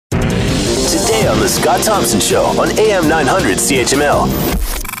Today on The Scott Thompson Show on AM 900 CHML.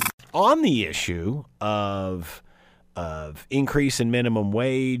 On the issue of increase in minimum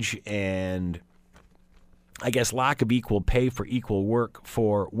wage and I guess lack of equal pay for equal work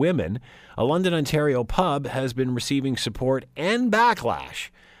for women, a London, Ontario pub has been receiving support and backlash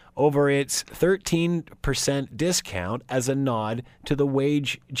over its 13% discount as a nod to the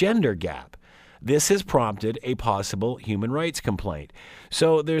wage gender gap. This has prompted a possible human rights complaint.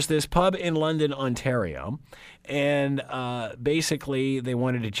 So there's this pub in London, Ontario, and basically they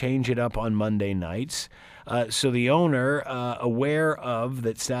wanted to change it up on Monday nights. So the owner, aware of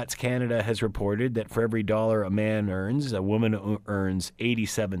that Stats Canada has reported that for every dollar a man earns, a woman earns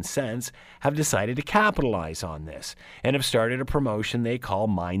 87 cents, have decided to capitalize on this and have started a promotion they call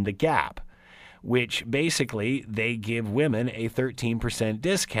Mind the Gap, which basically they give women a 13%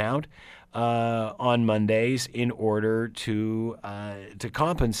 discount on Mondays in order to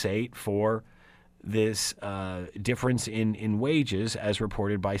compensate for this difference in wages as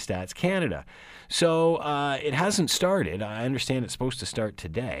reported by Stats Canada. So it hasn't started. I understand it's supposed to start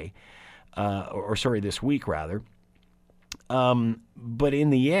today, this week rather. But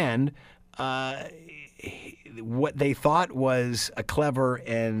in the end, what they thought was a clever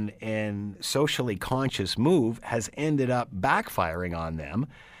and socially conscious move has ended up backfiring on them,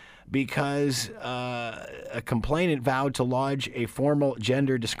 because a complainant vowed to lodge a formal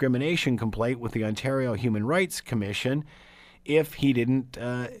gender discrimination complaint with the Ontario Human Rights Commission if he didn't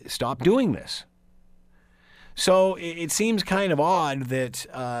stop doing this. So it seems kind of odd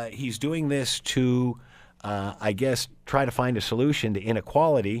that he's doing this to, I guess, try to find a solution to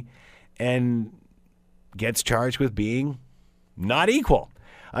inequality and gets charged with being not equal.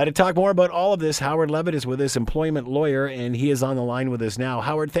 To talk more about all of this, Howard Levitt is with us, employment lawyer, and he is on the line with us now.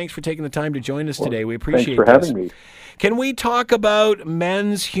 Howard, thanks for taking the time to join us today. We appreciate it. Thanks for having me. Can we talk about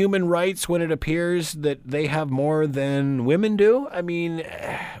men's human rights when it appears that they have more than women do? I mean,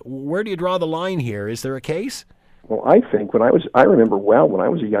 where do you draw the line here? Is there a case? Well, I think when I remember when I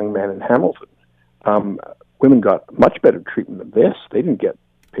was a young man in Hamilton, women got much better treatment than this. They didn't get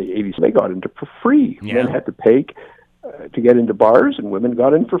paid 80, so they got into for free. Yeah. Men had to pay to get into bars, and women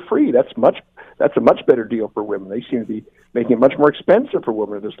got in for free. That's a much better deal for women. They seem to be making it much more expensive for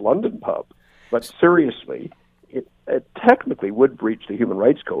women at this London pub. But seriously, it technically would breach the Human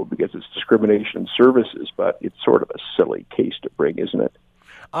Rights Code because it's discrimination in services, but it's sort of a silly case to bring, isn't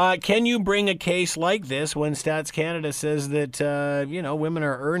it? Can you bring a case like this when Stats Canada says that women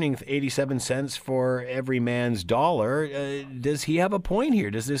are earning 87 cents for every man's dollar? Does he have a point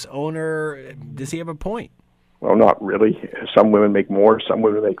here? Does he have a point? Well, not really. Some women make more, some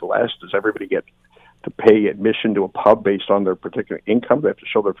women make less. Does everybody get to pay admission to a pub based on their particular income? They have to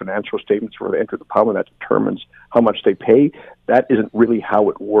show their financial statements before they enter the pub, and that determines how much they pay. That isn't really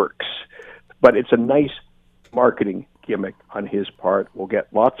how it works. But it's a nice marketing gimmick on his part. We'll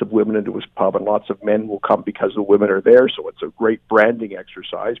get lots of women into his pub, and lots of men will come because the women are there, so it's a great branding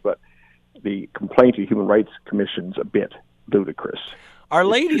exercise. But the complaint to the Human Rights Commission's a bit ludicrous.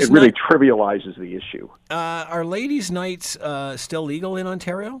 It really trivializes the issue. Are ladies' nights still legal in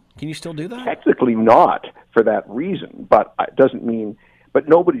Ontario? Can you still do that? Technically not for that reason, but it doesn't mean. But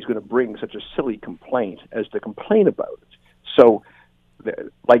nobody's going to bring such a silly complaint as to complain about it. So,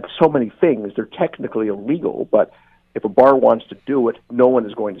 like so many things, they're technically illegal, but if a bar wants to do it, no one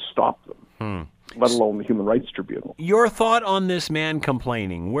is going to stop them, let alone the Human Rights Tribunal. Your thought on this man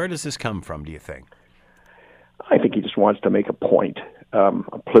complaining, where does this come from, do you think? I think he just wants to make a point,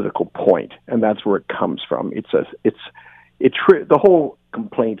 a political point, and that's where it comes from. The whole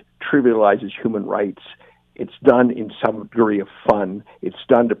complaint trivializes human rights. It's done in some degree of fun. It's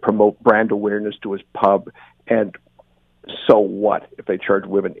done to promote brand awareness to his pub, and so what if they charge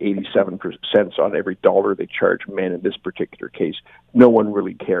women 87 cents on every dollar they charge men in this particular case? No one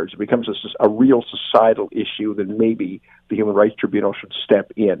really cares. It becomes a real societal issue. Then maybe the Human Rights Tribunal should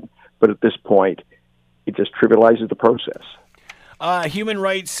step in. But at this point, it just trivializes the process. Human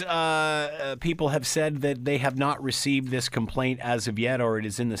rights people have said that they have not received this complaint as of yet, or it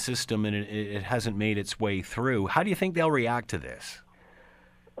is in the system and it hasn't made its way through. How do you think they'll react to this?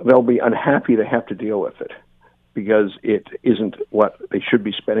 They'll be unhappy they have to deal with it, because it isn't what they should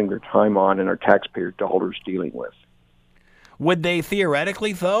be spending their time on and our taxpayer dollars dealing with. Would they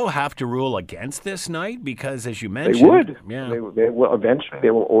theoretically, though, have to rule against this night? Because, as you mentioned... They would. Yeah. They will. Eventually,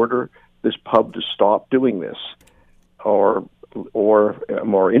 they will order this pub to stop doing this. Or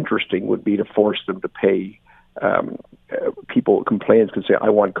more interesting would be to force them to pay people. Complainants can say, I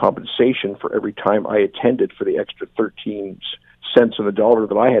want compensation for every time I attended for the extra 13 cents on the dollar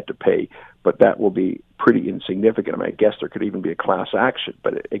that I had to pay. but that will be pretty insignificant. I mean, I guess there could even be a class action,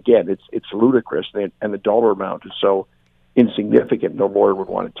 but again, it's ludicrous, and the dollar amount is so insignificant, no lawyer would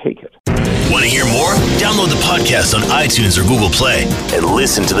want to take it. Want to hear more? Download the podcast on iTunes or Google Play and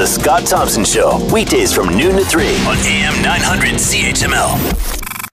listen to The Scott Thompson Show weekdays from noon to 3 on AM 900 CHML.